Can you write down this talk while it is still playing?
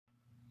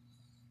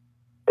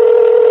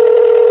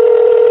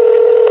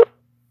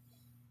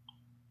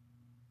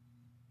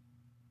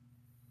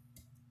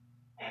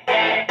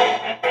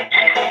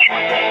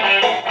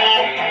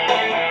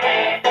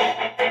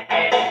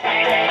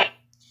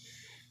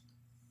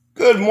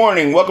Good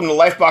morning. Welcome to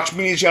Lifebox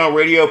Media Channel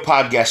Radio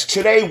Podcast.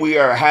 Today we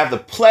have the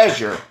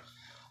pleasure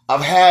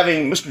of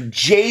having Mr.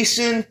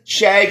 Jayson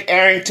SHAG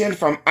Arrington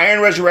from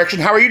Iron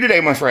Resurrection. How are you today,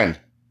 my friend?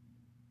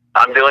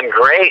 I'm doing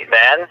great,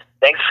 man.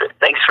 Thanks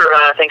for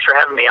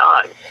having me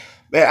on.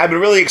 Man, I've been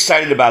really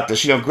excited about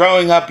this.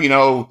 Growing up,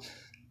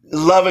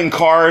 loving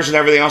cars and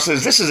everything else.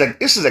 This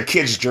is a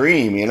kid's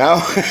dream, Yeah, I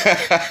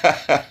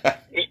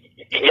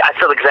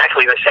feel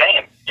exactly the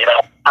same.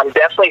 I'm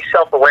definitely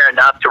self-aware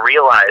enough to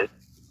realize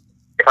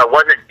if I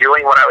wasn't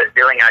doing what I was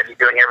doing, I'd be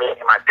doing everything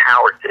in my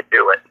power to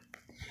do it.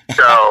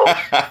 So,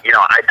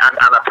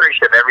 I'm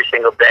appreciative every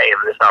single day of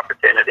this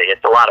opportunity.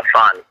 It's a lot of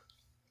fun.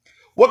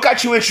 What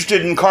got you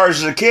interested in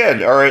cars as a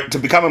kid, or to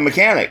become a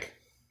mechanic?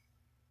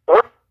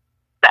 And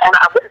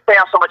I wouldn't say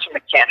I'm so much a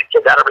mechanic,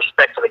 because out of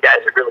respect for the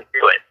guys that really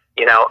do it.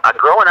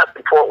 Growing up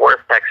in Fort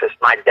Worth, Texas,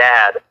 my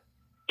dad,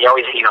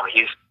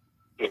 he's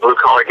a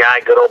blue-collar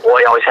guy, good old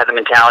boy, always had the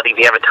mentality, if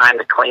you have a time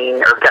to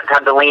clean, or got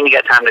time to lean, you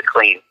got time to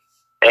clean.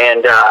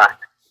 And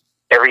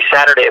every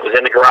Saturday it was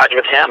in the garage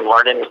with him,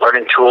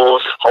 learning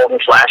tools, holding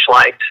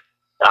flashlights,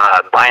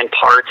 buying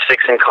parts,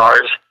 fixing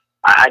cars.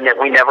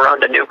 We never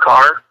owned a new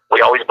car. We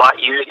always bought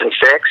used and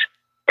fixed.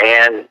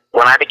 And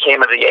when I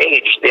became of the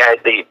age,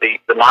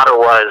 the motto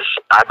was,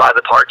 I buy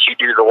the parts, you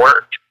do the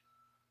work.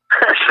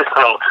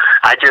 So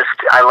I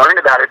learned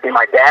about it through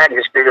my dad, and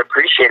just did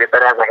appreciate it.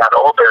 But as I got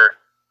older,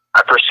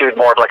 I pursued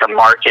more of like a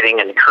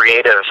marketing and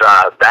creative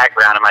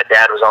background, and my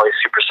dad was always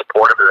super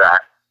supportive of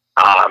that.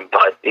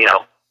 But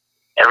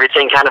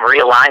everything kind of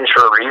realigns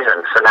for a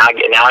reason. So now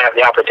I have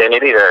the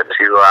opportunity to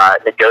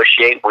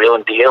negotiate, wheel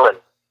and deal,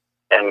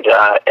 and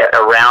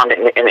around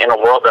in a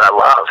world that I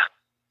love.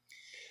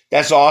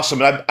 That's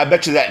awesome. And I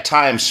bet you that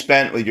time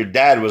spent with your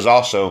dad was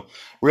also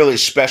really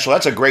special.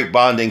 That's a great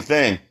bonding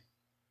thing.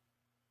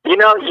 You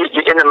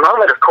in the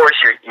moment, of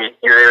course, you're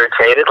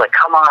irritated. Like,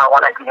 come on, I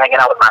want to be hanging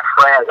out with my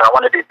friends. I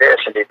want to do this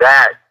and do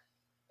that.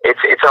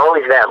 It's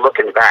always that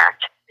looking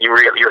back.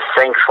 You're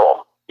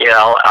thankful.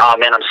 Oh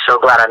man, I'm so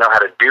glad I know how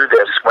to do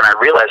this. When I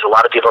realize a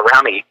lot of people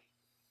around me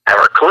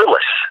are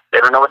clueless. They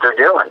don't know what they're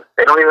doing.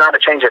 They don't even know how to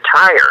change a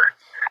tire.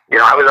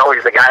 I was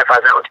always the guy, if I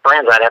was out with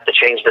friends, I'd have to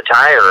change the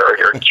tire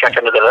or check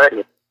under the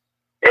hood.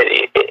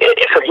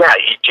 So yeah,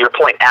 to your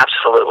point,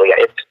 absolutely.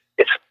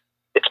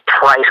 It's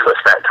priceless.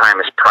 That time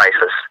is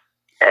priceless.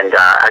 And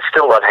I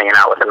still love hanging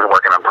out with him and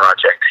working on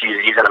projects.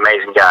 He's an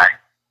amazing guy.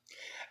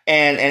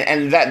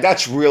 And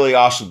that's really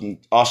awesome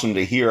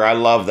to hear. I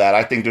love that.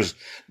 I think there's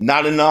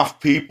not enough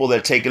people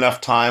that take enough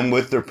time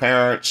with their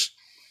parents,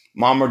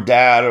 mom or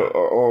dad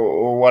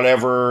or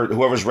whatever,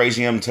 whoever's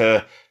raising them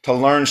to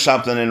learn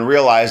something and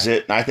realize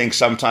it. And I think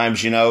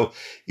sometimes, you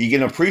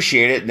can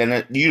appreciate it.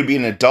 Then you to be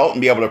an adult and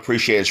be able to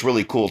appreciate it's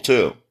really cool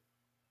too.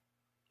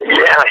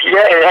 Yeah.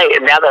 Hey,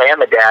 and now that I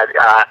am a dad,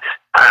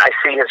 I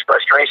see his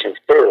frustrations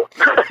too.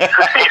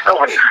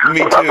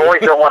 When my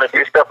boys don't want to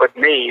do stuff with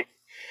me,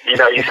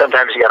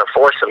 sometimes you got to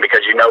force them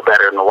because you know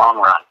better in the long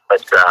run.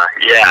 But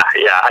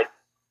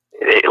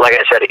like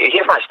I said,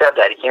 he's my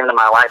stepdad. He came into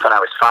my life when I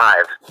was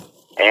 5,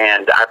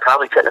 and I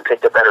probably couldn't have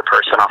picked a better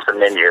person off the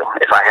menu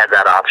if I had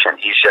that option.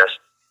 He's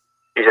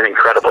an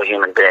incredible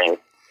human being.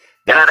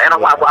 And I'm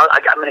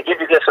going to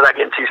give you this without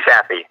getting too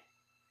sappy.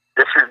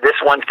 This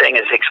one thing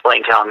is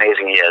explains how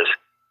amazing he is.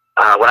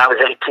 When I was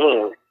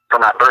 18, for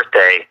my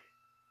birthday,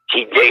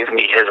 he gave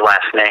me his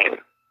last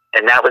name.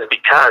 And that was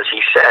because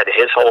he said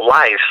his whole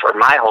life, or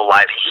my whole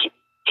life,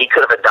 he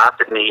could have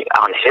adopted me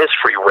on his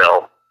free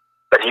will,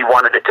 but he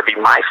wanted it to be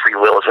my free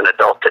will as an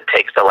adult to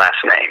take the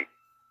last name.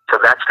 So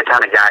that's the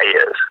kind of guy he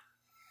is.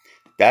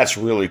 That's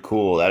really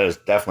cool. That is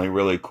definitely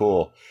really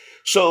cool.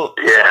 So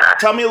yeah.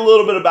 Tell me a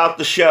little bit about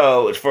the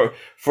show. It's for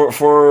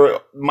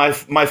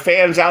my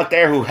fans out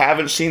there who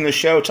haven't seen the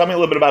show. Tell me a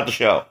little bit about the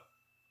show.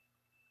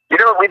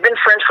 We've been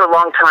friends for a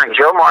long time.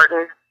 Joe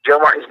Martin's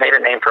made a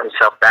name for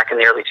himself back in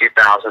the early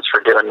 2000s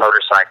for doing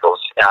motorcycles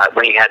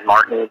when he had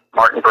Martin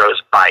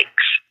Bros bikes.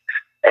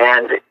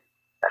 And, again,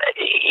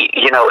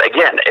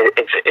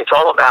 it's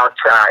all about,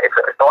 it's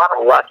a lot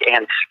of luck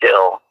and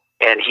skill.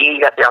 And he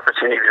got the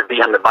opportunity to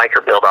be on the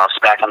biker build-offs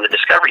back on the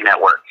Discovery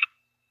Network.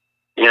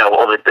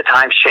 The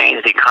times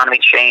changed, the economy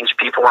changed,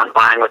 people weren't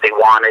buying what they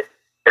wanted,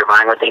 they're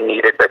buying what they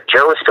needed, but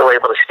Joe was still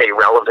able to stay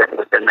relevant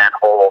within that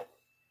whole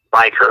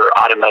biker,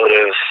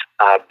 automotive,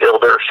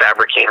 builder,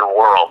 fabricator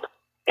world.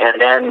 And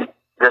then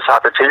this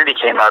opportunity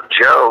came up.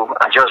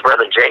 Joe's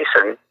brother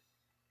Jayson,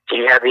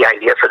 he had the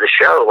idea for the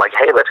show, like,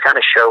 hey, let's kind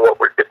of show what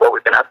we've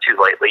been up to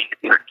lately.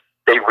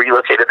 They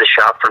relocated the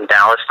shop from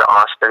Dallas to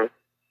Austin.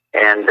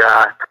 And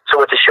so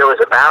what the show is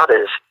about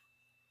is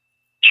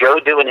Joe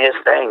doing his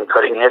thing,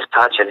 putting his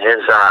touch and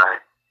his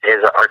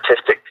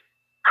artistic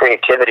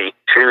creativity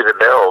to the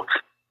builds.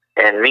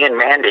 And me and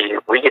Mandy,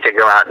 we get to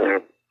go out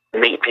and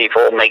meet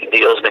people, make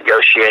deals,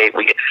 negotiate.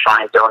 We get to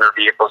find donor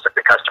vehicles if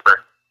the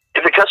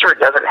customer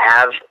doesn't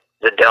have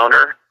the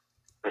donor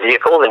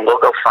vehicle, then we'll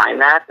go find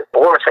that.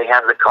 Or if they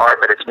have the car,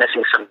 but it's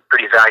missing some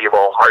pretty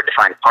valuable, hard to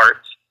find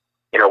parts,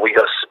 we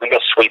go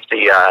sweep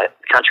the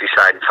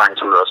countryside and find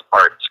some of those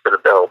parts for the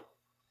build.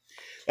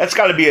 That's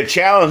got to be a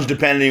challenge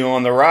depending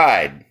on the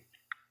ride.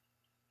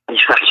 You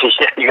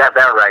got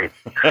that right.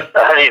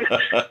 I mean,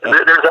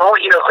 there's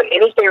always,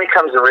 anything that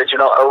comes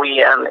original,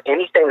 OEM,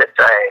 anything that's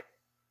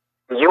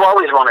you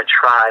always want to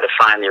try to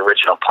find the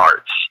original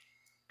parts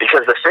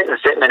because the fit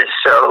and fitment is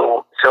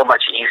so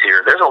much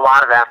easier. There's a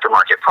lot of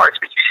aftermarket parts,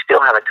 but you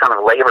still have a ton of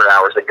labor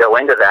hours that go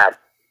into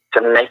that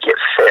to make it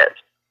fit.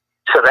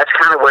 So that's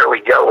kind of where we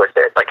go with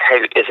it. Like,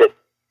 hey,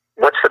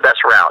 what's the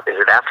best route?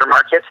 Is it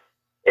aftermarket?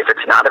 If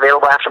it's not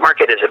available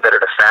aftermarket, is it better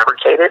to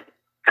fabricate it?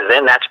 Because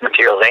then that's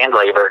materials and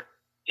labor.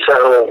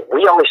 So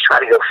we always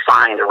try to go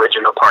find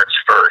original parts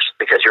first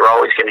because you're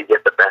always going to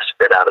get the best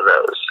fit out of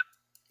those.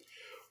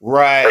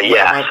 Right. But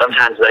yeah,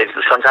 sometimes they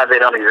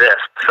don't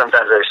exist.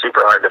 Sometimes they're super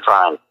hard to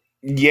find.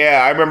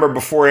 Yeah, I remember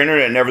before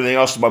internet and everything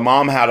else, my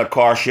mom had a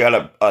car. She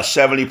had a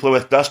 70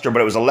 Plymouth Duster, but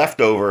it was a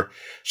leftover.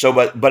 So,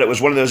 but it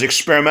was one of those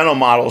experimental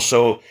models.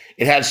 So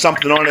it had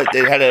something on it.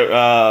 It had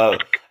I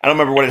don't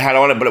remember what it had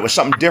on it, but it was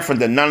something different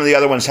that none of the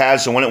other ones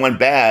had. So when it went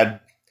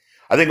bad,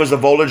 I think it was the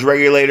voltage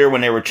regulator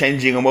when they were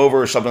changing them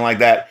over or something like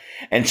that.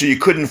 And so you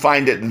couldn't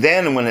find it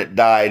then when it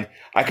died.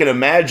 I could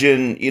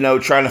imagine,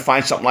 trying to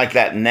find something like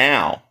that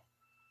now.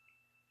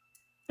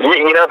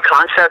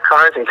 Concept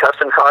cars and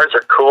custom cars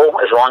are cool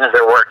as long as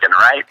they're working,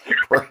 right?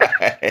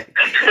 Right.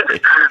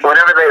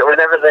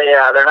 whenever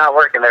they're not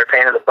working, they're a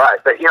pain in the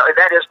butt. But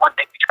that is one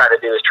thing we try to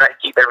do is try to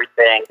keep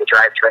everything, the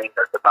drivetrain,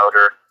 the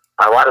motor,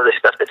 a lot of the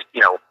stuff that's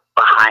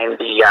behind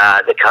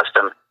the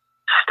custom,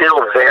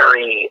 still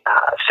very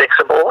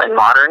fixable and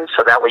modern.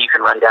 So that way you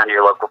can run down to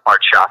your local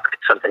parts shop and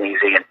get something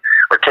easy,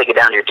 or take it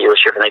down to your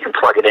dealership and they can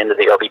plug it into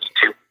the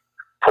OBD2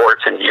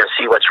 ports and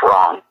see what's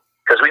wrong.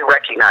 Because we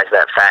recognize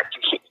that fact.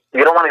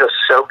 You don't want to go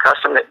so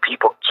custom that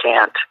people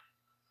can't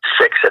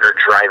fix it or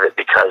drive it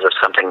because of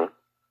something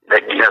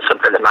that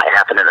might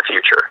happen in the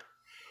future.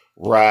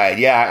 Right.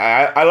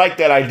 Yeah, I like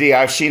that idea.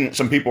 I've seen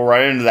some people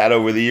run into that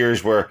over the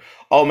years where,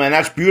 oh man,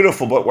 that's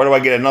beautiful, but where do I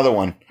get another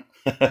one?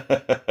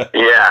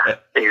 Yeah,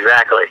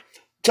 exactly.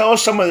 Tell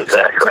us some of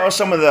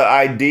the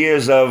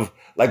ideas of,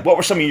 like, what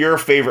were some of your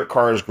favorite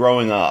cars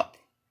growing up?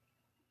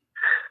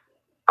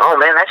 Oh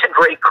man, that's a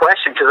great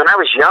question, because when I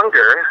was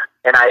younger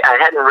and I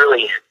hadn't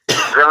really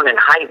grown in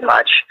height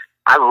much,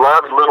 I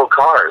loved little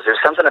cars. There's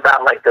something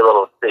about like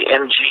the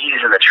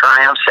MGs and the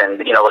Triumphs and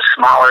the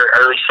smaller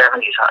early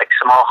 70s like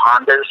small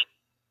Hondas.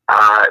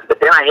 But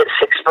then I hit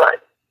 6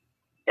 foot,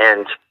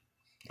 and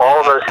all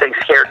of those things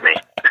scared me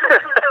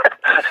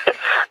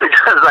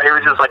because I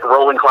was just like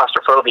rolling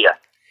claustrophobia.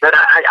 But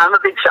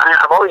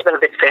I've always been a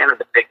big fan of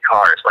the big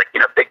cars, like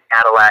big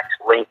Cadillacs,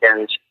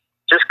 Lincolns,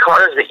 just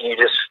cars that you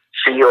just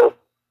feel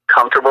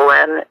comfortable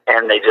in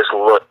and they just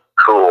look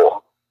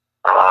cool.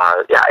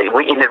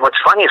 What's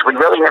funny is we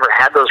really never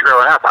had those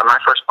growing up. My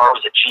first car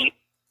was a Jeep.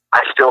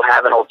 I still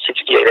have an old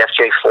 '68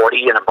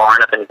 FJ40 in a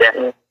barn up in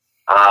Denton.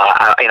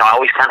 I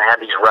always kind of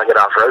had these rugged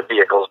off-road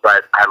vehicles,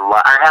 but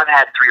I have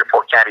had 3 or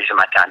 4 caddies in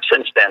my time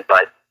since then.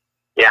 But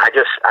yeah, I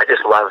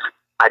just love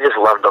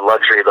the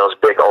luxury of those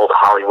big old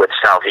Hollywood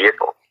style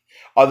vehicles.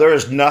 Oh, there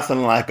is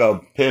nothing like a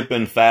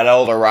pimpin' fat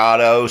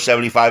Eldorado,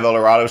 75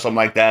 Eldorado, something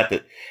like that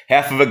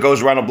half of it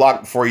goes around a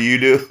block before you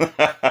do. Exactly,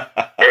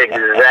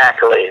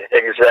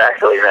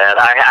 man.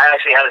 I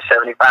actually had a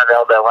 75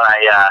 Elda when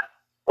I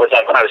was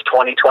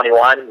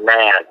 21.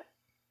 Man,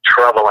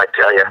 trouble, I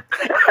tell you.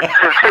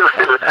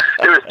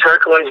 It was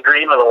turquoise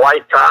green with a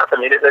white top. I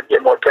mean, it didn't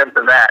get more pimp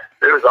than that.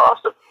 It was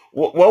awesome.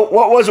 What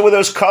was it with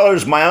those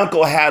colors? My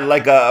uncle had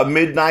like a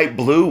midnight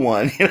blue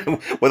one,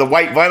 with a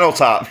white vinyl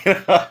top.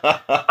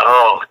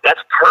 Oh,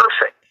 that's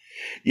perfect.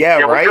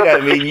 Yeah, right. I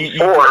mean,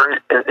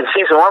 in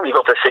season 1, we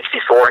built a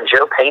 64, and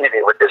Joe painted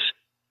it with this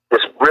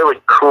really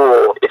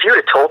cool. If you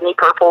would have told me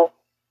purple,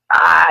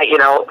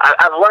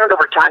 I've learned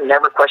over time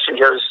never question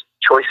Joe's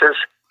choices,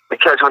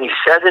 because when he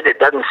says it, it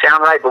doesn't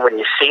sound right, but when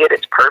you see it,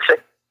 it's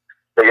perfect.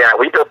 But yeah,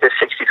 we built this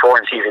 64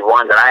 in season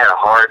 1 that I had a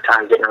hard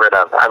time getting rid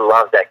of. I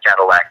love that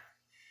Cadillac.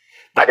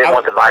 I didn't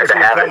want the buyer to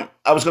have it.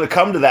 I was going to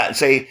come to that and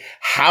say,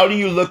 how do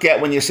you look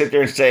at when you sit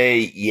there and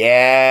say,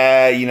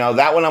 yeah,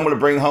 that one I'm going to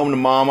bring home to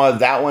mama,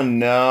 that one,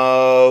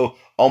 no.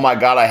 Oh my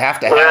God, I have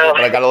to have it,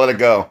 but I got to let it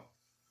go.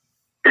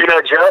 Joe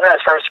has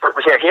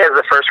he has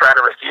the first right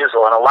of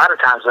refusal, and a lot of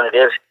times when it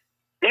is,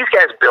 these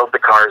guys build the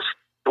cars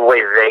the way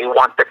they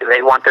want the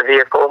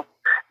vehicle.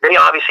 They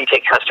obviously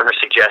take customer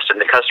suggestion.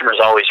 The customer's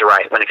always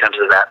right when it comes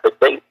to that. But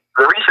the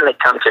reason they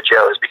come to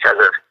Joe is because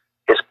of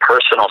his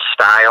personal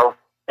style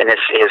and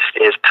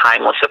his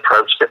timeless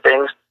approach to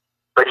things.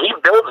 But he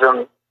builds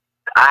them,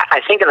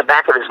 I think in the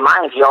back of his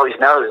mind, he always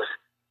knows,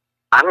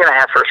 I'm going to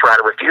have first right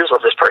of refusal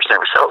if this person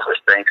ever sells this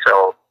thing.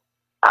 So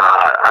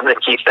I'm going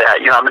to keep that.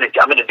 I'm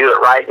going to do it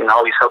right, and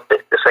always hope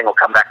that this thing will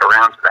come back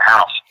around to the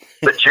house.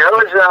 But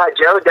Joe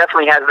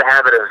definitely has the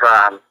habit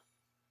of,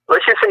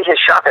 let's just say his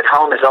shop at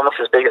home is almost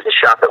as big as the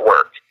shop at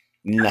work.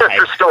 Nice.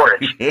 For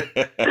storage. Yeah.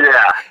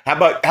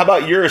 How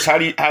about yours? How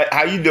you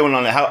doing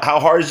on it? How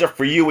hard is it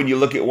for you when you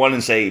look at one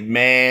and say,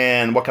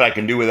 man, what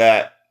can do with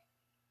that?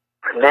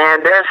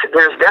 Man, there's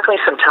definitely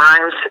some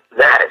times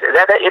that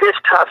it is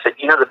tough. The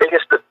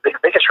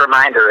biggest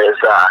reminder is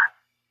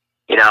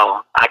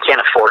I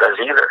can't afford us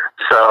either.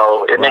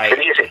 So it makes it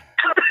easy.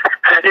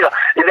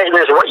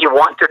 There's what you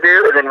want to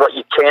do and then what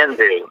you can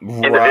do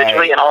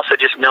individually, and also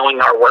just knowing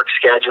our work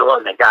schedule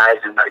and the guys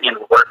and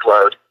the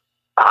workload.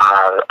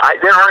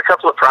 There are a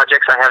couple of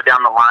projects I have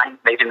down the line,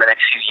 maybe in the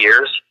next few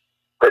years.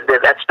 But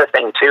that's the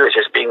thing, too, is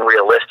just being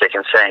realistic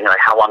and saying, like,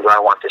 how long do I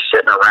want this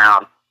sitting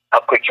around? How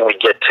quick can we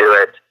get to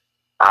it?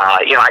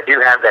 I do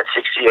have that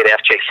 68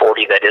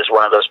 FJ40 that is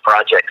one of those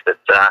projects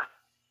that's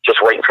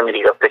just waiting for me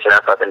to go pick it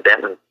up in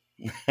Denton.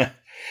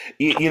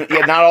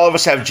 Not all of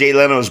us have Jay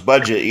Leno's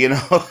budget,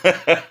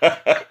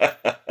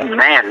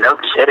 Man, no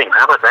kidding.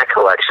 How about that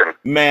collection?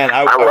 Man,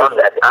 I love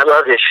that. I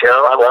love his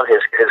show. I love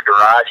his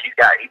garage.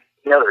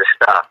 He knows his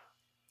stuff.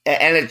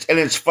 And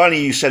it's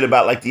funny you said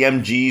about like the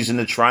MGs and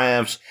the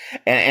Triumphs,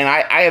 and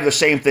I have the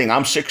same thing.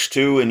 I'm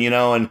 6'2",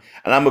 and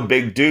I'm a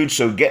big dude,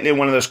 so getting in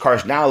one of those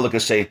cars now, I look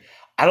and say,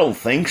 I don't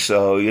think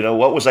so.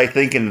 What was I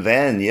thinking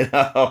then?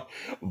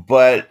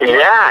 But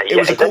it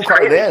was a cool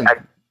car then.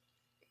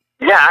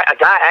 A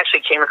guy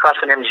actually came across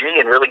an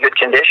MG in really good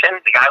condition.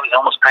 The guy was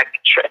almost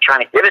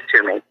trying to give it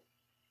to me.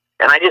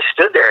 And I just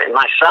stood there, and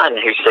my son,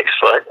 who's 6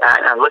 foot,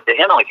 and I looked at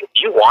him, I'm like,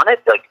 do you want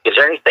it? Like, is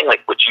there anything,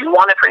 like, would you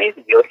want it for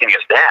anything? He looked at me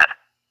and goes, Dad,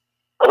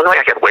 I look like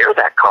I could wear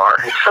that car.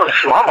 It's so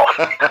small.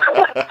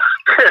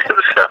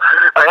 So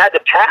I had to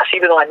pass,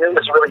 even though I knew it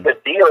was a really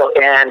good deal.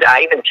 And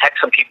I even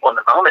text some people in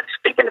the moment,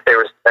 thinking if there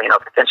was,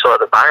 potential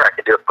other buyer, I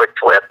could do a quick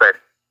flip, but,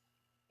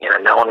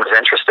 no one was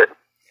interested.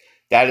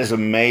 That is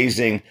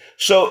amazing.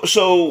 So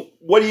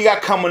what do you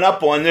got coming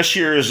up on this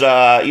year's,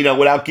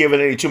 without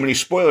giving too many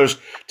spoilers,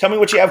 tell me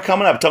what you have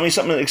coming up. Tell me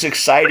something that's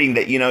exciting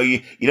that,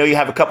 you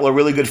have a couple of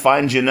really good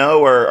finds,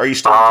 or are you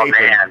still taping?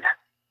 Oh, man.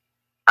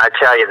 I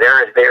tell you,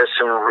 there's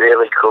some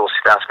really cool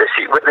stuff this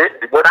season.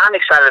 What I'm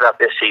excited about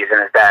this season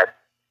is that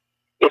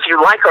if you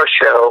like our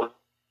show,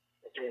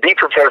 be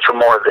prepared for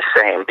more of the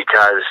same,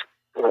 because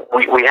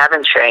we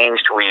haven't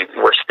changed.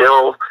 We're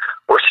still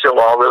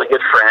all really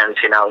good friends.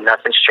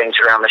 Nothing's changed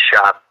around the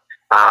shop.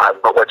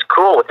 But what's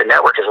cool, what the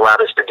network has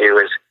allowed us to do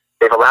is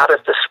they've allowed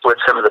us to split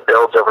some of the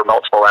builds over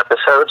multiple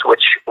episodes,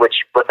 which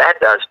what that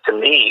does to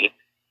me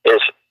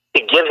is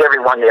it gives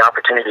everyone the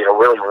opportunity to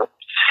really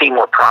see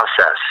more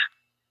process.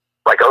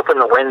 Like open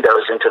the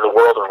windows into the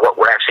world of what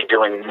we're actually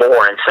doing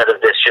more instead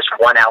of this just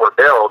 1 hour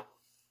build.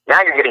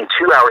 Now you're getting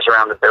 2 hours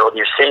around the build and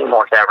you're seeing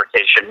more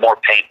fabrication, more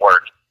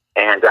paintwork,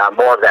 and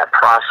more of that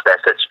process.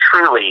 That's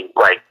truly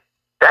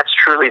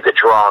the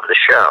draw of the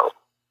show.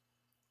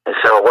 And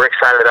so we're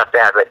excited about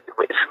that.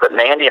 But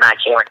Mandy and I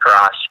came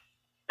across,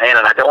 and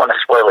I don't want to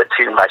spoil it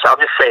too much. I'll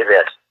just say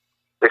this.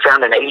 We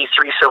found an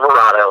 83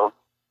 Silverado.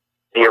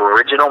 The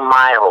original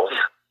miles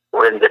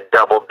were in the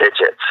double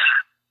digits.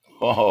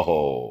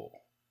 Oh.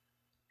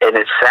 And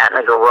it sat in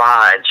a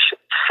garage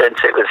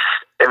since it was,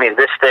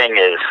 this thing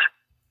is,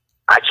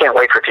 I can't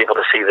wait for people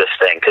to see this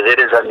thing because it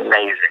is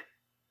amazing.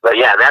 But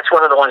yeah, that's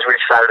one of the ones we're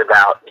excited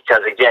about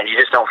because, again, you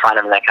just don't find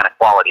them in that kind of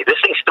quality. This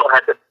thing still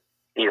had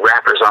the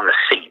wrappers on the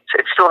seats.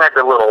 It still had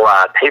the little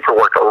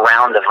paperwork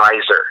around the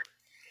visor.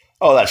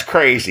 Oh, that's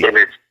crazy. And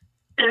it's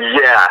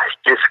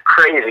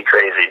crazy.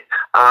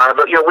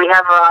 But, we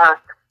have,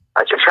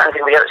 I'm trying to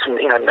think, we have some,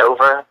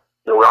 Nova.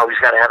 We always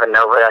got to have a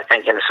Nova, I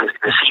think, and the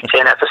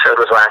C10 episode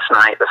was last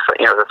night, the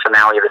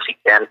finale of the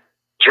C10.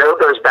 Joe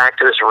goes back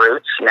to his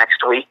roots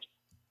next week.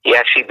 He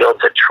actually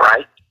builds a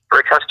trike for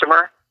a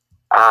customer.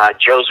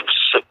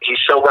 He's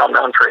so well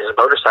known for his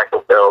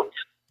motorcycle builds.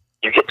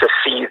 You get to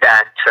see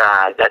that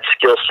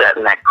skill set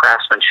and that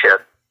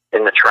craftsmanship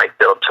in the trike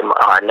build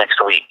next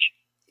week.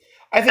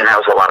 And that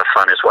was a lot of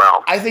fun as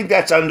well. I think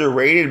that's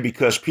underrated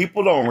because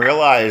people don't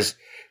realize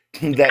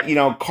that,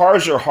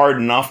 cars are hard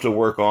enough to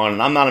work on.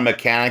 And I'm not a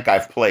mechanic.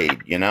 I've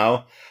played,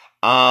 Yeah.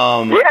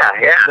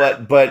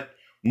 But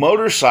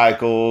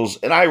motorcycles,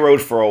 and I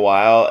rode for a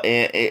while,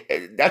 and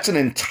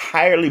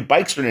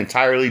bikes are an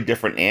entirely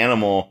different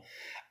animal.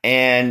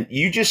 And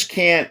you just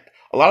can't,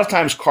 a lot of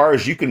times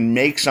cars, you can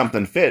make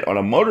something fit. On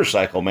a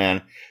motorcycle,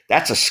 man,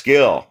 that's a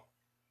skill.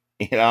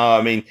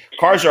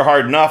 Cars are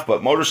hard enough,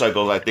 but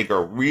motorcycles, I think,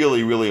 are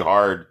really, really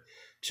hard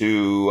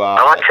to...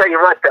 I'll tell you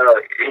what, though,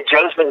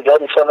 Joe's been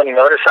building so many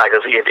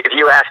motorcycles. If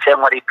you asked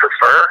him what he'd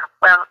prefer,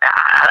 well,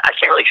 I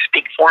can't really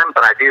speak for him,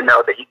 but I do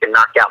know that he can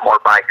knock out more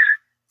bikes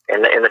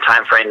in the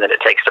time frame that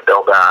it takes to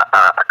build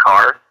a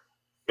car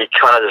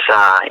because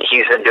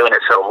he's been doing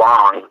it so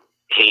long.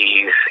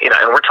 He's, and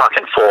we're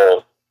talking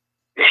full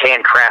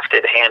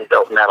handcrafted,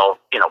 hand-built metal,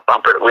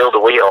 bumper wheel to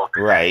wheel.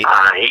 Right.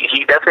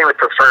 He definitely would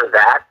prefer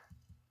that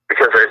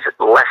because there's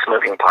less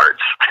moving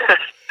parts.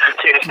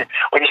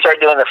 When you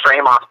start doing the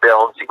frame-off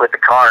builds with the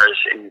cars,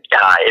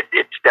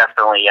 it's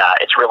definitely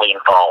it's really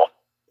involved.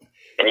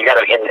 And you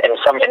got to, in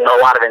a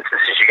lot of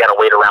instances, you got to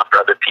wait around for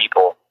other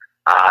people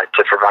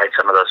to provide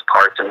some of those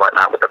parts and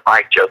whatnot. With the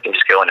bike, Joe can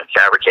just go in and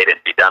fabricate it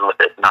and be done with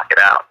it, and knock it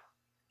out.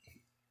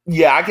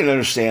 Yeah, I can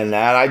understand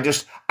that.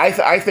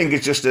 I think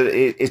it's just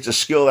it's a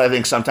skill that I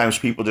think sometimes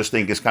people just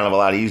think is kind of a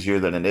lot easier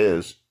than it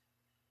is.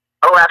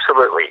 Oh,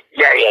 absolutely.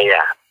 Yeah.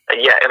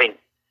 Yeah,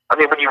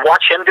 when you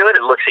watch him do it,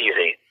 it looks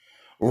easy.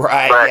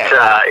 Right. But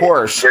Yeah, of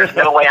course. there's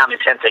no way I'm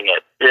attempting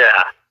it.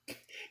 Yeah.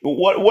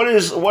 What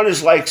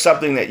is like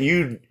something that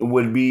you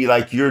would be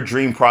like your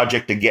dream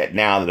project to get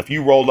now, that if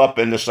you rolled up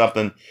into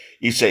something,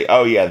 you say,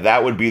 oh yeah,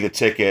 that would be the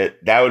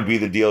ticket. That would be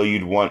the deal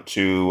you'd want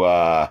to,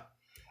 a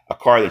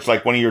car that's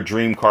like one of your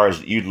dream cars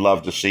that you'd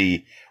love to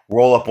see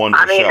roll up onto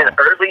the show.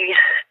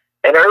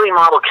 An early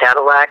model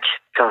Cadillac,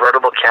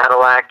 convertible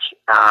Cadillac,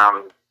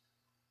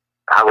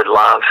 I would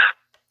love.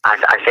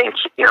 I think,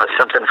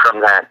 something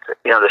from that,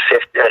 the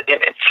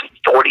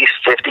 40s,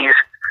 50s,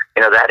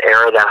 that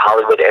era, that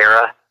Hollywood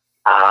era.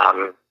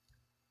 I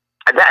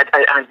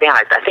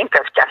think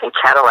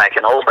Cadillac,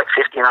 an old, like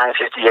 59,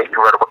 58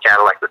 convertible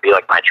Cadillac would be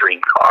like my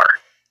dream car.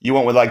 You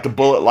want with like the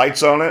bullet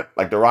lights on it,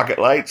 like the rocket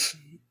lights?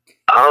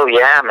 Oh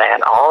yeah, man!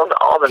 All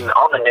the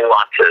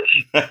nuances.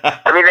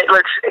 I mean,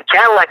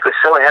 Cadillac was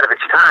so ahead of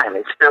its time.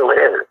 It still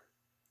is.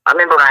 I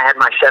remember when I had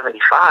my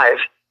 '75.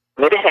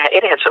 I mean,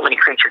 it had so many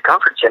creature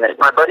comforts in it.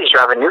 My buddies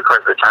driving new cars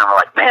at the time were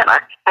like, "Man,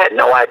 I had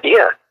no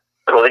idea."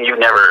 Well, then you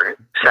never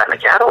sat in a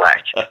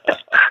Cadillac.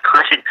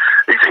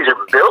 These things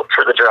are built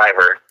for the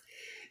driver.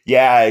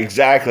 Yeah,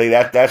 exactly.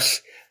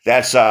 That's.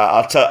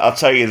 I'll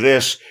tell you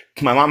this.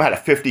 My mom had a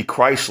 '50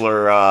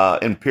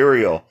 Chrysler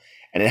Imperial,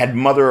 and it had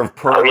mother of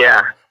pearl. Oh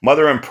yeah.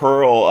 Mother and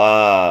pearl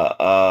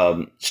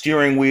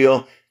steering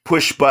wheel,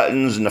 push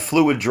buttons, and the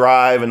fluid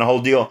drive, and the whole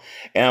deal.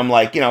 And I'm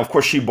like, of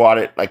course she bought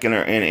it like in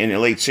the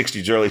late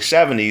 '60s, early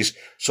 '70s,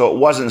 so it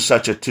wasn't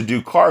such a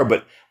to-do car.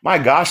 But my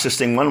gosh, this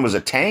thing, one was a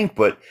tank,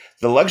 but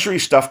the luxury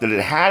stuff that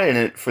it had in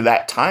it for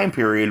that time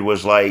period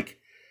was like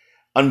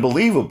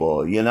unbelievable,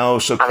 So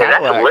I mean,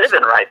 that's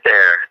living right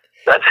there.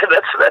 That's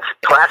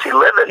classy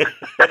living.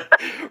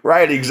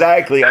 Right,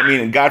 exactly. I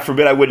mean, God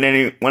forbid I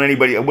wouldn't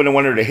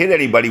want her to hit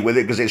anybody with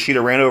it, because she'd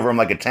have ran over him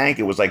like a tank.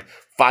 It was like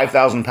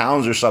 5,000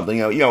 pounds or something.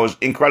 It was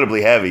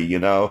incredibly heavy.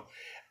 And, no,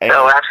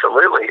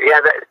 absolutely. Yeah,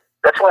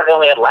 that's why they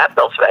only had lap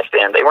belts back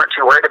then. They weren't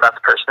too worried about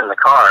the person in the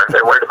car.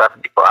 They're worried about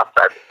the people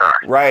outside the car.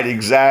 Right,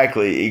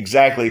 exactly.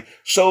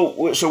 So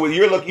with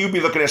your look, you'd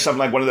be looking at something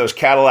like one of those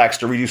Cadillacs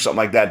to redo something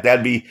like that.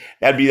 That'd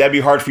be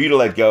hard for you to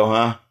let go,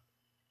 huh?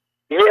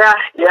 Yeah.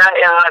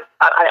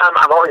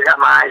 I've always got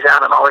my eyes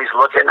out. I'm always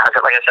looking. Like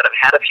I said,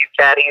 I've had a few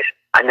caddies.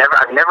 I've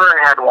never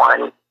had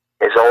one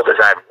as old as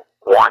I've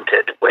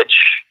wanted, which,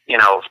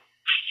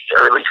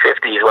 early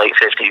 50s, late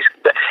 50s,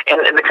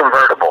 and the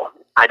convertible.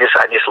 I just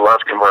love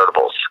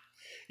convertibles.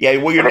 Yeah,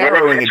 well, you're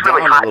narrowing it down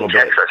really a little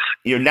bit. Texas.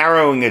 You're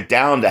narrowing it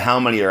down to how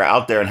many are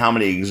out there and how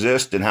many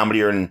exist and how many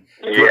are in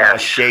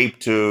shape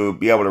to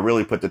be able to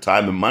really put the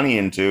time and money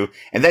into.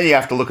 And then you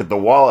have to look at the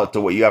wallet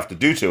to what you have to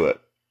do to it.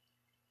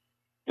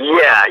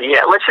 Yeah.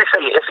 Let's just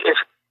say if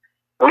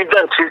we've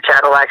done 2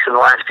 Cadillacs in the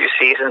last few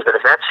seasons, but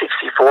if that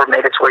 64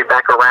 made its way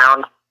back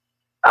around,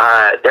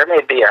 there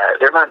might be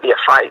a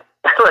fight.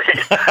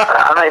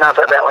 I may not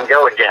let that one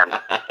go again.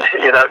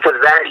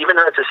 Because that, even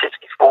though it's a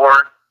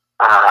 64,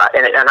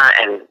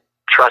 and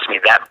trust me,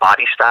 that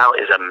body style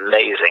is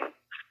amazing.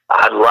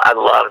 I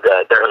love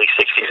the early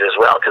 60s as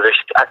well, because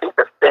I think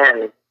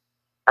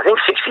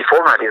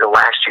 64 might be the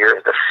last year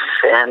of the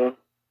Fin.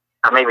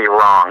 I may be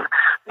wrong,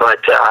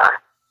 but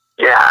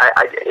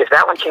if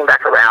that one came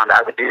back around,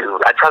 I'd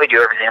probably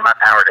do everything in my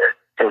power to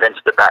convince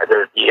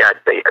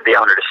the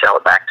owner to sell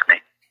it back to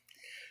me.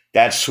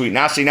 That's sweet.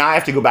 Now I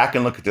have to go back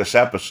and look at this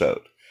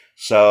episode.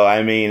 So,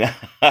 I mean,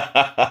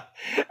 I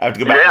have to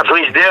go back. Yeah,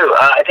 please do.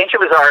 I think it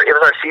was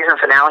our season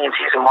finale in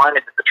season 1.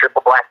 It's the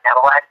triple black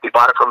Cadillac. We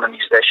bought it from an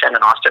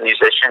Austin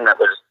musician that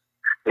was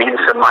needing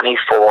some money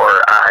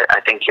for,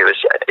 I think it was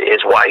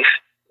his wife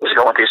was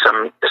going through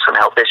some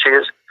health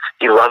issues.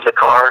 He loved the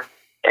car,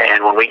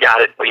 and when we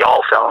got it, we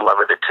all fell in love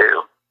with it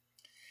too.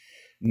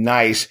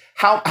 Nice.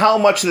 How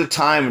much of the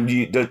time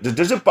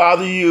does it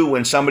bother you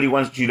when somebody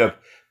wants you to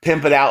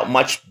pimp it out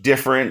much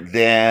different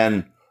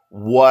than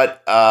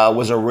what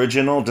was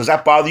original? Does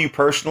that bother you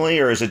personally,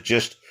 or is it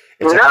just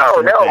no?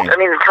 Thing? I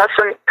mean,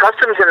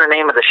 customs in the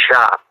name of the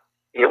shop.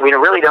 We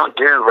really don't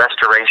do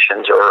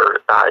restorations or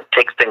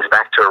take things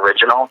back to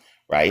original.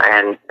 Right.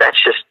 And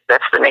that's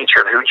the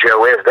nature of who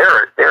Joe is. There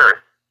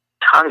are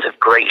tons of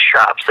great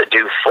shops that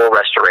do full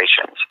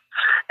restorations,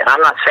 and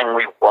I'm not saying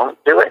we won't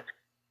do it,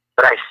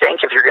 but I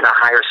think if you're going to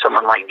hire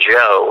someone like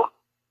Joe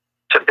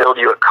to build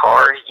you a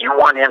car, you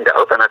want him to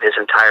open up his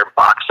entire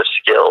box of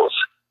skills.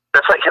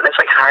 That's like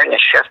hiring a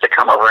chef to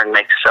come over and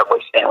make Subway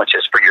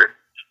sandwiches for your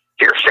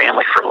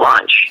family for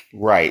lunch.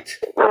 Right.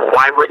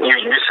 Why wouldn't you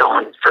use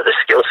someone for the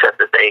skill set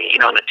that they,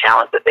 and the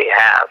talent that they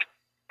have?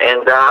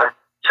 And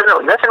so no,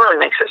 nothing really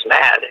makes us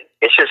mad.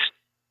 It's just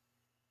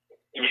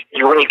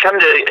you when you come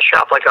to a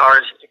shop like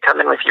ours, you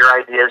come in with your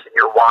ideas and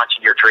your wants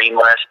and your dream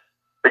list,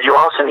 but you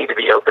also need to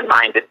be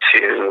open-minded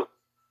to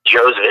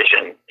Joe's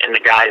vision and the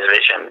guy's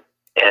vision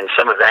and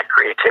some of that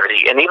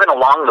creativity. And even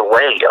along the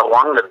way,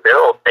 along the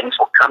build, things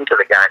will come to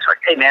the guys like,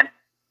 hey man,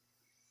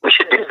 we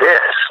should do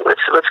this.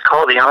 Let's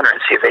call the owner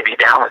and see if they'd be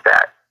down with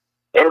that.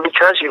 And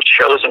because you've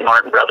chosen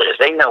Martin Brothers,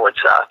 they know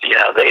what's up. They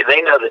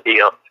know the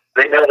deal.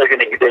 They know there's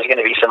going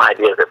to be some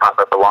ideas that pop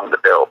up along the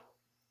build.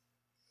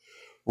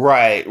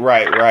 Right,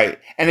 right, right.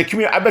 And the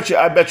community, I bet you,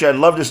 I'd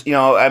love to,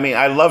 I mean,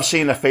 I love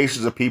seeing the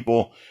faces of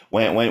people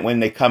when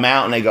they come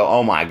out and they go,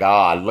 oh my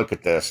God, look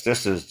at this.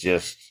 This is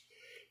just,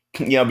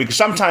 because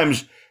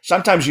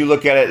sometimes you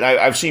look at it, and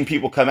I've seen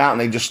people come out and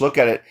they just look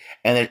at it,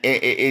 and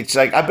it's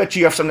like, I bet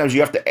you sometimes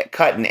you have to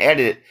cut and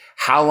edit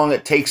how long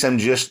it takes them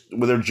just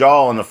with their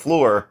jaw on the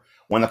floor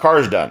when the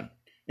car's done.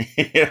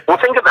 Well,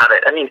 think about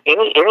it. I mean,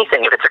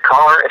 anything, if it's a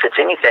car, if it's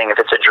anything, if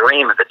it's a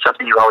dream, if it's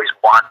something you always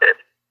wanted,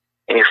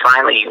 and you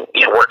finally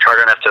worked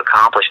hard enough to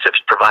accomplish to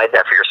provide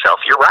that for yourself,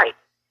 you're right.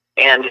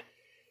 And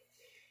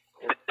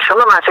some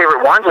of my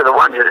favorite ones are the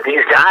ones that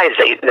these guys,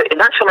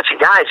 not so much the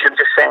guys, I'm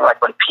just saying,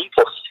 like, when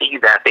people see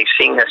that, they've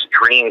seen this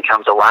dream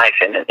come to life,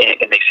 and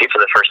they see it for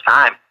the first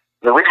time.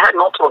 I mean, we've had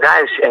multiple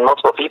guys and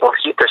multiple people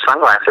keep their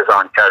sunglasses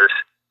on because,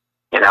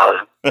 they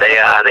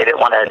didn't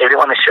want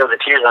to show the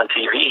tears on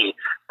TV.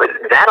 But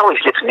that always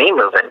gets me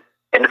moving.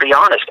 And to be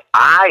honest,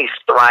 I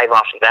thrive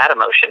off of that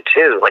emotion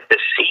too. Like, to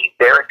see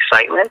their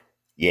excitement.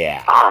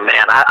 Yeah. Oh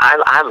man,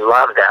 I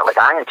love that. Like,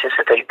 I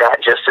anticipate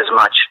that just as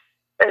much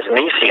as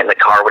me seeing the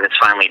car when it's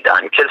finally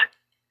done. Because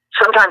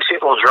sometimes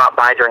people will drop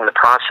by during the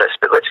process,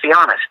 but let's be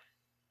honest.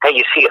 Hey,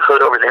 you see a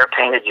hood over there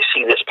painted, you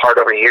see this part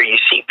over here, you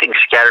see things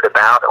scattered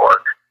about, or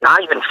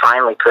not even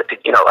finally put to,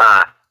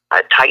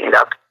 tightened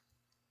up.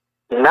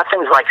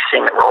 Nothing's like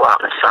seeing it roll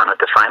out in the sun at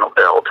the final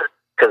build,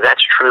 because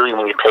that's truly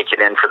when you take it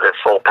in for the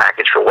full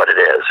package for what it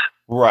is.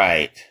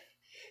 Right.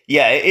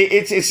 Yeah,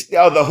 it's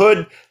the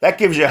hood, that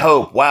gives you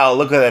hope. Wow,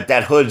 look at that.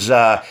 That hood's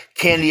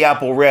candy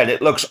apple red.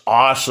 It looks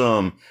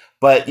awesome.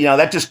 But,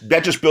 that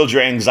just builds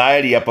your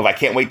anxiety up of, I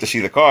can't wait to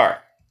see the car.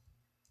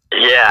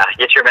 Yeah,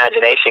 get your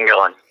imagination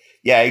going.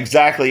 Yeah,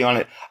 exactly on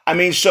it. I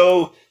mean,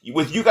 so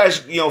with you guys,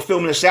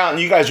 filming this out,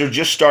 and you guys are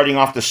just starting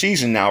off the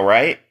season now,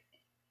 right?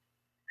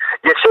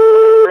 Yes,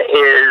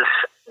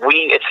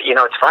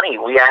 it's funny.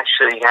 We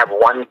actually have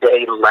 1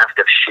 day left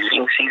of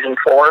shooting season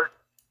 4,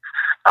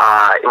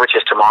 which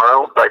is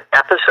tomorrow. But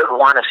episode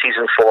 1 of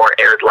season 4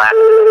 aired last.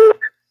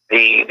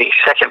 The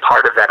second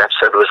part of that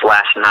episode was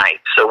last night.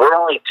 So we're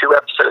only 2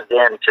 episodes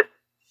in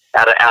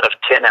out of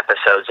 10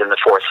 episodes in the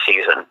 4th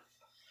season.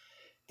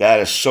 That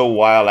is so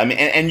wild. I mean,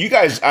 and you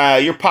guys,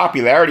 your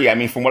popularity, I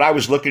mean, from what I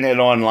was looking at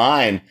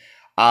online,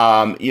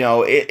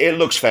 it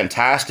looks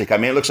fantastic. I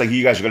mean, it looks like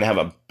you guys are going to have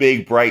a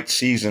big, bright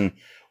season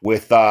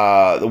with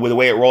the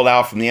way it rolled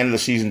out from the end of the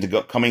season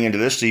to coming into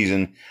this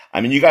season.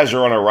 I mean, you guys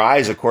are on a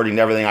rise according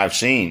to everything I've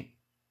seen.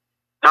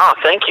 Oh,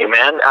 thank you,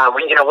 man.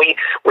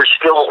 We're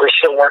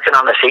still working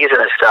on the season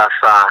and stuff.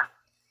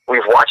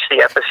 We've watched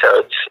the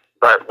episodes,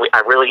 but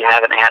I really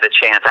haven't had a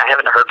chance. I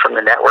haven't heard from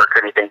the network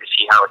or anything to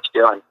see how it's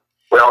doing.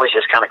 We always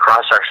just kind of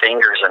cross our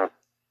fingers and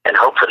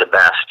hope for the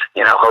best.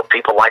 Hope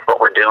people like what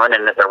we're doing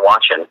and that they're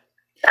watching.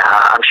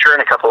 I'm sure in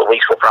a couple of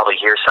weeks we'll probably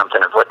hear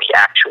something of what the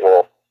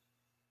actual,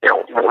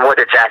 what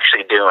it's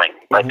actually doing.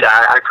 But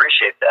I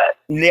appreciate that.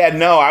 Yeah,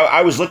 no,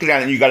 I was looking at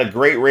it, and you got a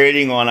great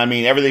rating on, I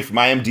mean, everything from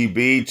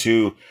IMDb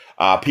to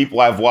people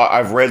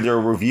I've read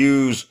their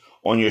reviews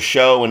on your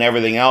show and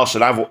everything else,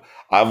 and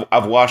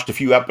I've watched a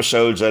few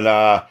episodes, and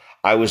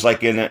I was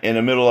like in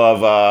the middle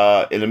of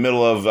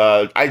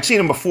I'd seen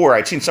them before.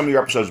 I'd seen some of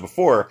your episodes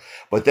before,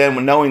 but then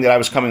when knowing that I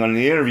was coming on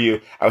the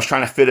interview, I was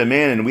trying to fit them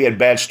in, and we had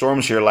bad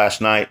storms here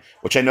last night,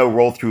 which I know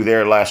rolled through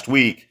there last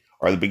week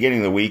or the beginning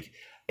of the week.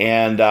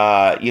 And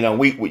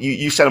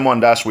you sent them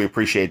on to us. We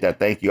appreciate that.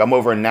 Thank you. I'm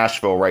over in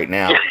Nashville right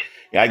now.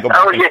 Yeah, I go.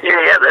 Oh yeah,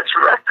 that's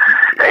right.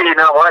 Hey, you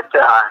know what?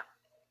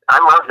 I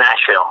love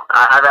Nashville.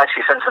 I've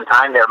actually spent some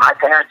time there. My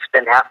parents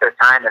spend half their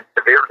time in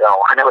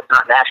Sevierville. I know it's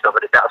not Nashville,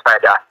 but it's outside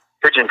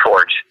Pigeon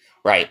Forge.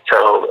 Right.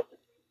 So,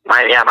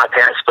 my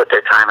parents split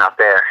their time out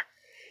there.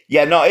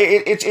 Yeah, no,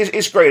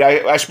 it's great.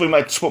 I split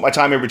my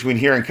time in between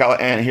here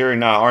and here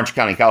in Orange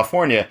County,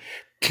 California,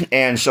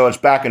 and so it's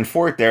back and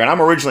forth there. And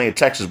I'm originally a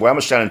Texas boy. I'm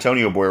a San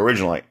Antonio boy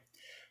originally.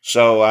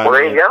 So well,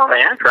 there you go,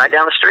 man. Right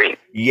down the street.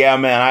 Yeah,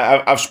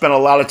 man. I've spent a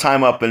lot of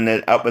time up in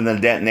the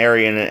Denton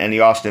area and the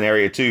Austin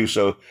area too.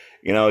 So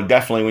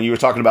definitely when you were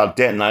talking about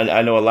Denton,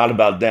 I know a lot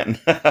about Denton.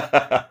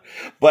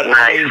 But nice.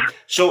 I mean,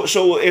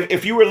 so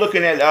if you were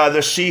looking at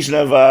this season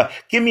of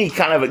give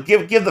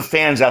the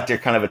fans out there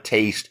kind of a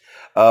taste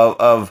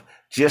of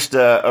just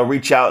a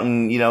reach out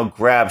and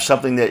grab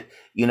something that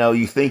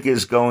you think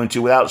is going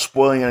to, without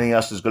spoiling anything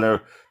else, is going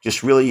to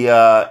just really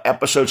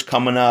episodes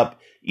coming up.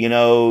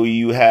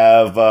 You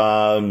have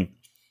are we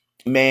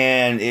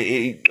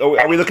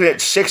looking at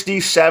 60s,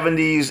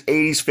 70s,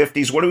 80s,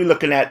 50s? What are we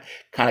looking at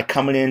kind of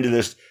coming into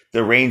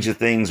the range of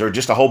things, or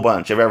just a whole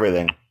bunch of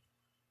everything?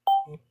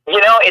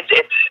 There's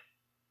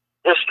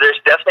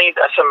definitely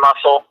some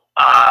muscle.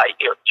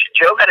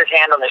 Joe got his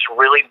hand on this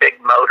really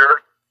big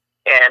motor,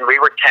 and we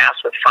were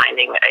tasked with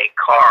finding a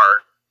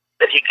car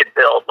that he could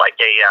build like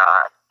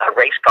a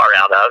race car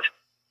out of.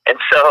 And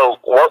so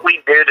what we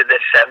do to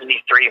this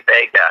 73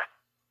 Vega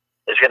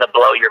is going to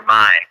blow your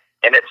mind.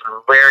 And it's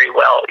very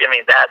well,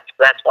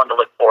 that's one to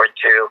look forward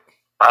to.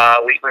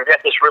 We've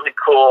got this really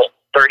cool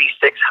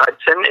 36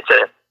 Hudson. It's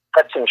a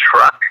Hudson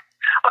truck.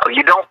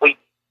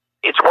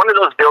 It's one of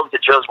those builds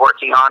that Joe's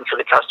working on for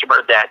the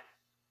customer that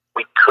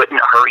we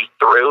couldn't hurry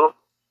through.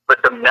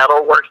 But the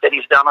metal work that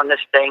he's done on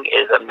this thing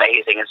is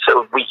amazing. And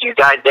so you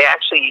guys,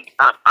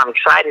 I'm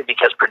excited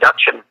because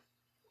production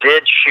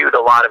did shoot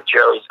a lot of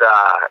Joe's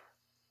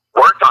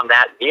work on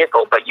that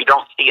vehicle, but you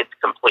don't see its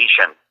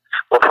completion.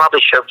 We'll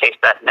probably showcase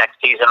that next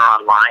season or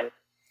online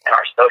in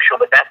our social,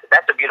 but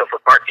that's a beautiful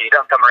part because you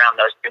don't come around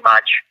those too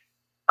much.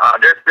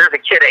 There's a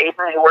kid,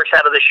 Aiden, who works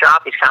out of the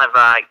shop. He's kind of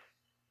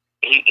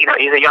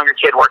he's a younger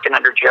kid working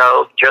under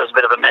Joe. Joe's a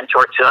bit of a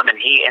mentor to him, and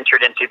he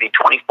entered into the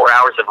 24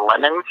 Hours of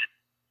Lemons.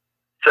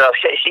 So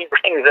he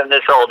brings in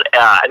this old,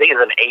 I think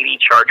it's an 80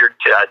 Charger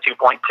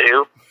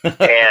 2.2,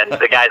 and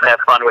the guys have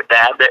fun with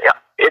that.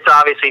 It's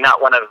obviously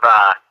not one of,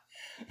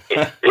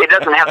 it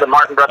doesn't have the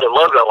Martin Brother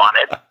logo on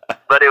it,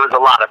 but it was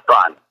a lot of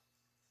fun.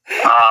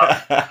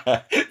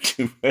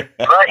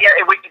 But yeah,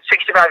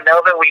 65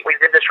 Nova, we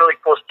did this really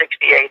cool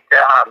 68,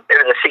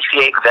 there was a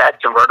 68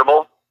 Vet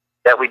convertible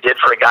that we did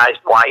for a guy's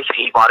wife.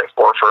 He bought it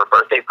for a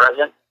birthday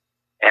present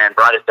and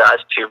brought it to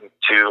us to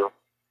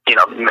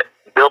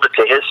build it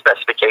to his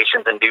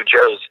specifications and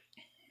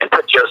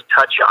put Joe's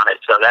touch on it.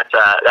 So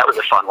that was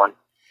a fun one.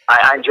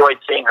 I enjoyed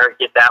seeing her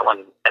get that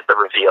one at the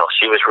reveal.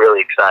 She was really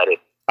excited.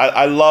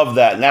 I love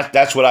that, and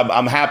that's what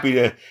I'm happy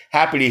to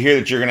hear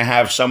that you're going to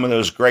have some of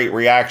those great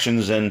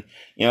reactions and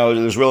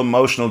those real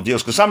emotional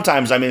deals. Because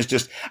sometimes it's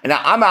just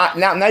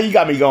now you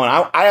got me going.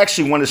 I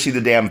actually want to see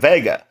the damn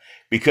Vega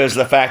because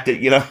the fact that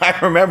I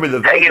remember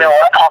the Vega. Hey,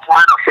 offline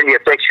I'll send you a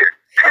picture.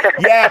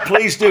 Yeah,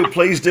 please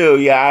do.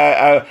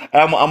 Yeah,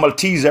 I'm going to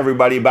tease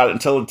everybody about it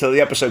until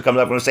the episode comes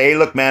up. I'm going to say, hey,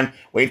 look, man,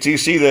 wait till you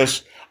see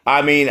this.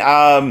 I mean,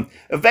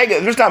 Vega,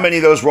 there's not many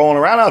of those rolling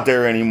around out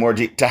there anymore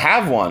to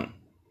have one.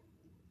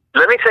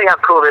 Let me tell you how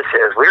cool this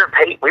is. We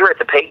were at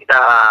the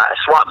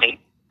swap meet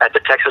at the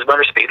Texas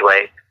Motor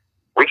Speedway.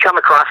 We come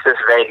across this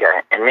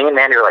Vega, and me and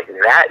Mandy were like,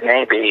 that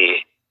may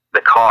be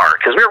the car.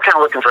 Because we were kind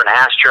of looking for an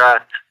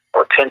Astra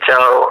or Pinto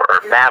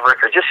or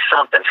Maverick or just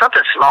something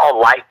small,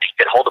 light, that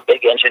could hold a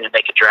big engine and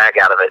make a drag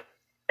out of it.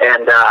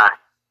 And,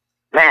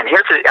 man,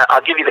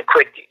 I'll give you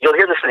you'll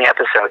hear this in the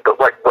episode, but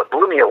what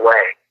blew me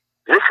away,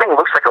 this thing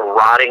looks like a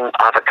rotting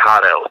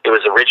avocado. It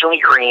was originally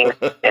green,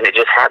 and it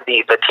just had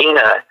the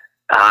patina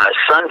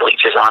sun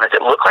bleaches on it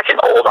that looked like an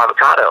old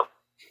avocado.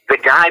 The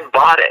guy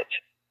bought it,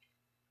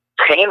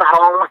 came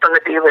home from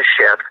the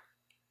dealership,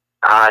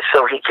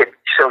 so he could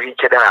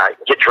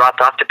get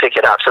dropped off to pick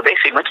it up. So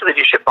basically, went to the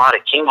dealership, bought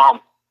it, came home.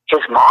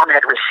 His mom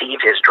had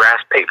received his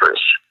draft papers.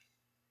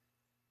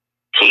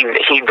 He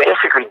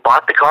basically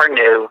bought the car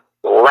new,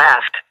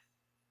 left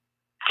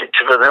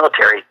to the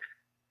military.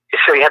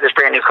 So he had this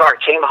brand new car.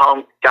 Came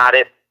home, got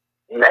it,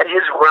 met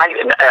his wife,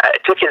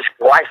 took his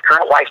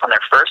current wife, on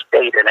their first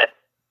date in it.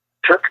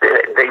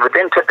 They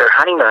then took their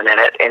honeymoon in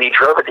it, and he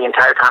drove it the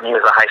entire time he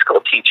was a high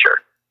school teacher.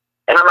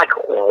 And I'm like,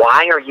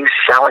 why are you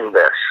selling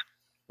this?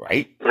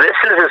 Right. This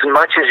is as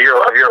much as your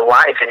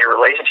life and your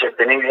relationship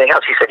than anything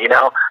else. He said,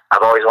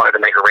 I've always wanted to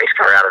make a race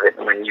car out of it,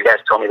 and when you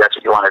guys told me that's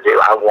what you want to do,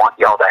 I want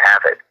y'all to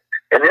have it.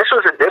 And this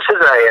is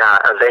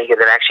a Vega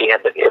that actually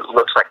it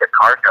looks like a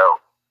cargo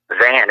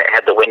van. It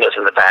had the windows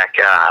in the back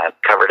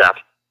covered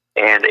up,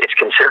 and it's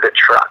considered a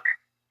truck.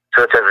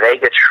 So it's a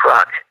Vega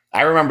truck.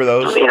 I remember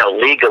those.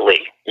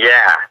 Legally,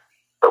 yeah.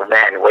 But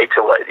man, wait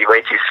till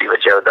you see what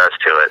Joe does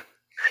to it.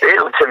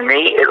 To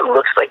me, it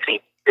looks like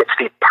it's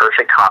the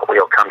perfect Hot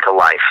Wheel come to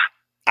life.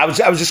 I was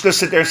just going to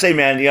sit there and say,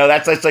 man,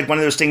 that's like one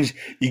of those things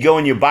you go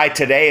and you buy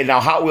today, and now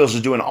Hot Wheels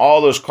is doing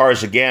all those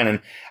cars again. And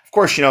of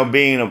course,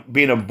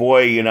 being a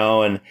boy,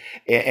 and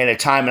at a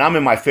time, and I'm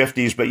in my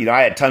 50s, but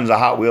I had tons of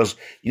Hot Wheels.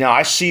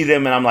 I see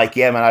them and I'm like,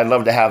 yeah, man, I'd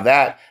love to have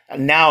that.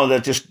 And now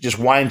that just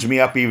winds me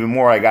up even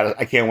more.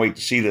 I can't wait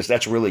to see this.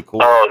 That's really cool.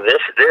 Oh, this.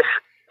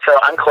 So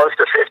I'm close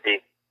to 50.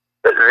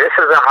 But this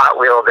is a Hot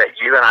Wheel that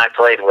you and I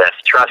played with.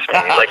 Trust me.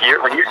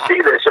 When you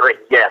see this, you're like,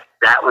 yes,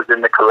 that was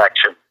in the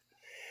collection.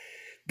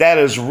 That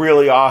is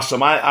really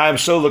awesome. I'm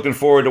so looking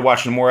forward to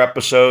watching more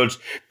episodes.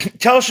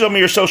 Tell us some of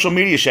your social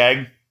media,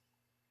 Shag.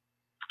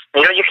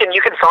 You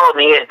can follow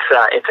me.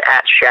 It's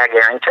at Shag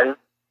Arrington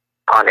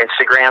on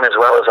Instagram as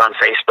well as on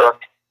Facebook.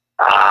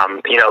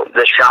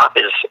 The shop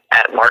is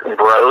at Martin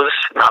Bros,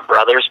 not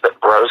Brothers, but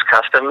Bros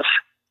Customs.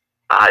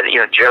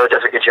 Joe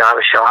does a good job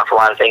of showing off a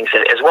lot of things,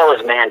 as well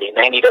as Mandy.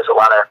 Mandy does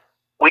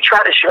we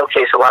try to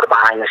showcase a lot of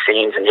behind the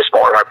scenes and just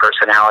more of our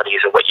personalities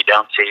and what you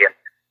don't see.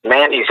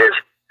 And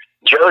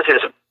Joe's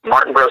is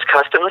Martin Bros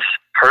Customs.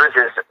 Hers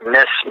is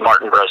Miss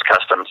Martin Bros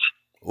Customs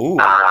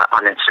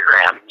on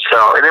Instagram.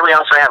 So, and then we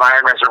also have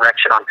Iron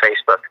Resurrection on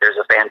Facebook. There's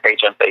a fan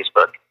page on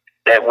Facebook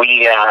that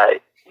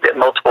that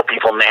multiple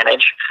people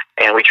manage,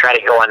 and we try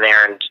to go in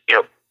there and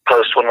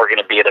post when we're going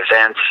to be at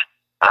events,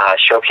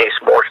 showcase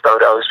more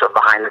photos of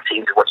behind the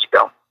scenes of what you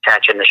don't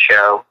catch in the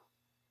show.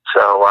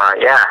 So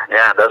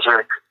those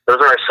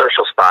are our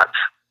social spots.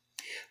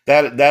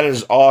 That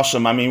is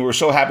awesome. I mean, we're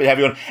so happy to have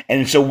you on.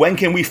 And so when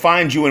can we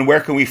find you and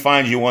where can we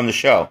find you on the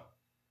show?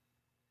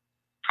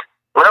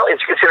 Well,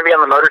 it's going to be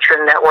on the Motor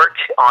Trend Network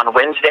on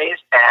Wednesdays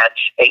at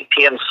 8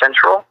 p.m.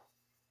 Central.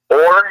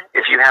 Or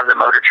if you have the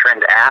Motor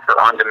Trend app or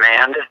on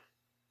demand,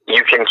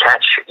 you can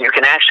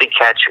actually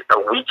catch a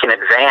week in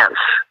advance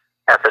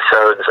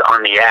episodes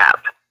on the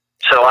app.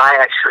 So I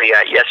actually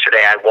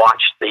yesterday I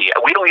watched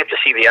we don't get to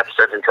see the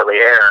episodes until they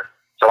air.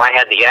 So I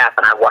had the app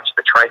and I watched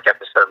the Trike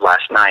episode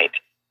last night.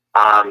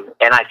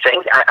 And I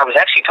think I was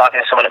actually talking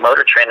to someone at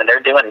Motor Trend, and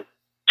they're doing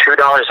 $2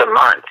 a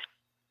month.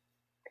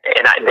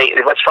 And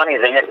what's funny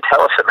is they didn't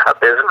tell us about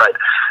this, but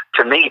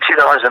to me,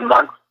 $2 a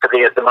month for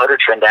the Motor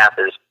Trend app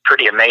is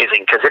pretty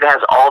amazing because it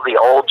has all the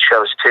old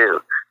shows too.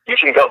 You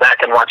can go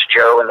back and watch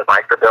Joe and the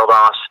Biker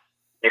Build-Offs.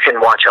 You can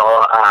watch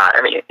all.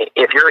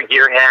 If you're a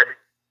gearhead,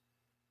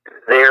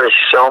 there is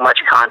so much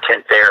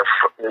content there,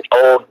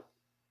 old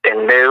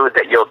and new,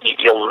 that you'll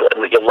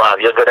love.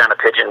 You'll go down a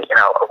pigeon,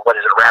 what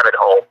is a rabbit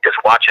hole just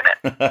watching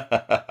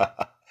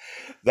it.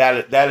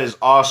 That is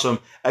awesome.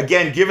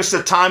 Again, give us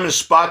the time and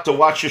spot to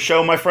watch your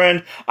show, my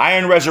friend.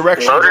 Iron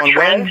Resurrection Motor on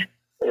Trend,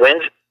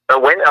 Wednesdays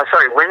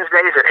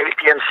at 8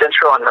 p.m.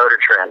 Central on Motor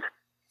Trend.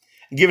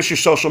 Give us your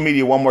social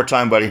media one more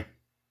time, buddy.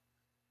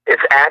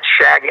 It's at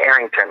Shag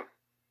Arrington.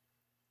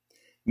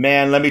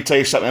 Man, let me tell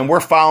you something. And we're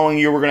following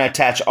you. We're going to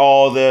attach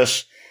all of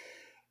this.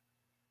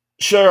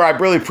 Sure, I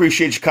really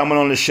appreciate you coming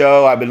on the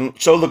show. I've been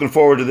so looking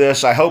forward to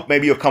this. I hope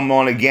maybe you'll come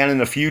on again in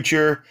the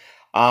future.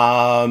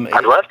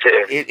 I'd love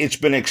to. It's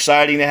been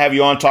exciting to have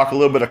you on, talk a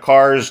little bit of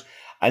cars.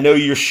 I know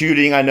you're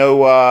shooting. I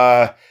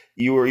know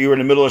you were in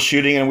the middle of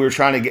shooting, and we were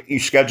trying to get you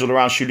scheduled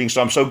around shooting.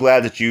 So I'm so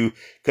glad that you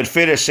could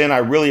fit us in. I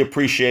really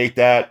appreciate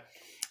that.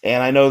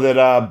 And I know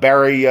that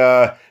Barry,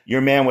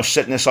 your man, was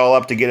setting this all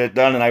up to get it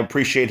done, and I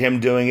appreciate him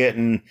doing it.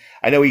 And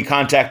I know he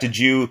contacted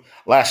you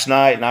last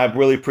night, and I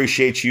really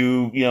appreciate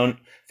you,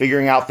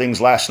 figuring out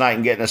things last night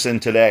and getting us in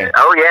today.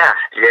 Oh yeah.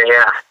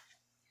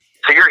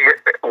 So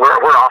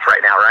we're off right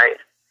now, right?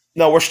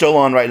 No, we're still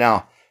on right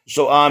now.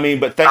 So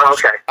but thank you.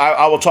 Okay.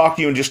 I will talk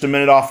to you in just a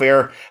minute off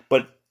air.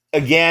 But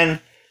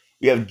again,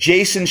 we have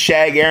Jayson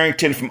SHAG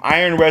Arrington from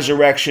Iron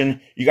Resurrection.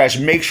 You guys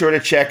make sure to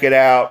check it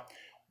out.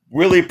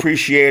 Really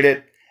appreciate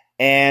it.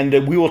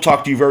 And we will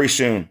talk to you very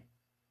soon.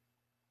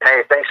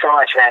 Hey, thanks so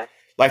much, man.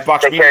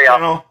 Lifebox Media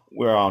Channel,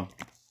 we're on.